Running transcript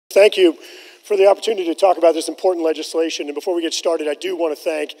Thank you for the opportunity to talk about this important legislation. And before we get started, I do want to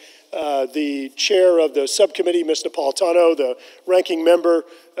thank the chair of the subcommittee, Ms. Napolitano, the ranking member,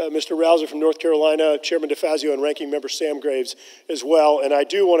 Mr. Rouser from North Carolina, Chairman DeFazio, and ranking member Sam Graves as well. And I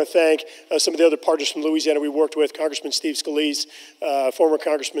do want to thank some of the other partners from Louisiana we worked with, Congressman Steve Scalise, former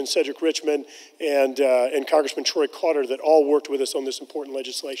Congressman Cedric Richmond, and Congressman Troy Carter, that all worked with us on this important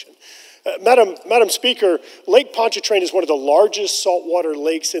legislation. Madam Speaker, Lake Pontchartrain is one of the largest saltwater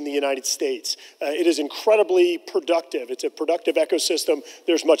lakes in the United States. It is incredibly productive. It's a productive ecosystem.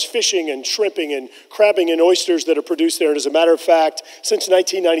 There's much fishing and shrimping and crabbing and oysters that are produced there. And as a matter of fact, since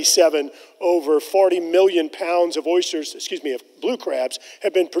 1997, over 40 million pounds of oysters, of blue crabs,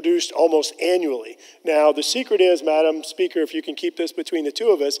 have been produced almost annually. Now, the secret is, Madam Speaker, if you can keep this between the two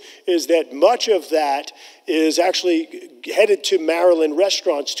of us, is that much of that is actually headed to Maryland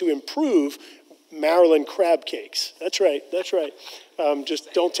restaurants to improve Maryland crab cakes. That's right, that's right.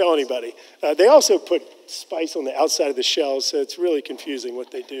 Just don't tell anybody. They also put spice on the outside of the shells, so it's really confusing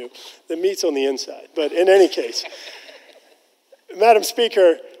what they do. The meat's on the inside. But in any case, Madam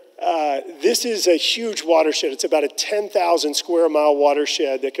Speaker, this is a huge watershed. It's about a 10,000 square mile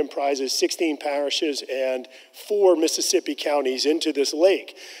watershed that comprises 16 parishes and 4 Mississippi counties into this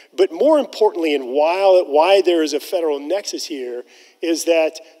lake. But more importantly, and why there is a federal nexus here, is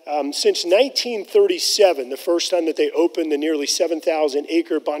that since 1937, the first time that they opened the nearly 7,000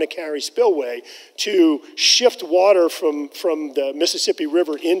 acre Bonacari spillway to shift water from the Mississippi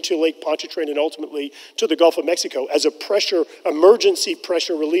River into Lake Pontchartrain and ultimately to the Gulf of Mexico as a emergency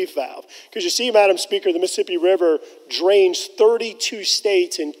pressure relief valve. Because you see, Madam Speaker, the Mississippi River drains 32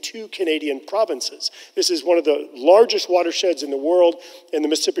 states and 2 Canadian provinces. This is one of the largest watersheds in the world, and the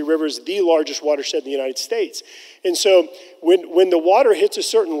Mississippi River is the largest watershed in the United States. And so when the water hits a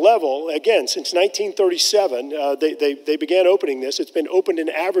certain level, again, since 1937, they began opening this. It's been opened an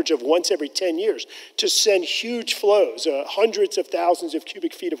average of once every 10 years to send huge flows, hundreds of thousands of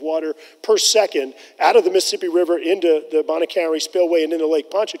cubic feet of water per second out of the Mississippi River into the Bonacari spillway and into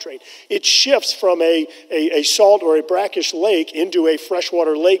Lake Pontchartrain. It shifts from a salt or a brackish lake into a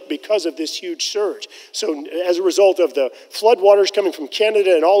freshwater lake because of this huge surge. So as a result of the floodwaters coming from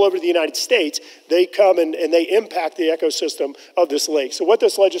Canada and all over the United States, they come and they impact the ecosystem of this lake. So what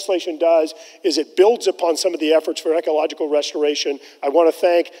this legislation does is it builds upon some of the efforts for ecological restoration. I want to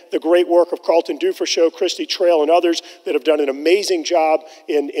thank the great work of Carlton Dufour, Christy Trail, and others that have done an amazing job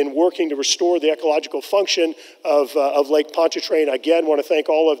in working to restore the ecological function of Lake Pontchartrain. Again, want to thank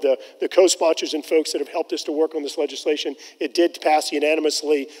all of the co-sponsors and folks that have helped us to work on this legislation. It did pass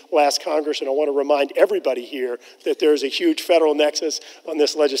unanimously last Congress, and I want to remind everybody here that there is a huge federal nexus on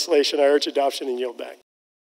this legislation. I urge adoption and yield back.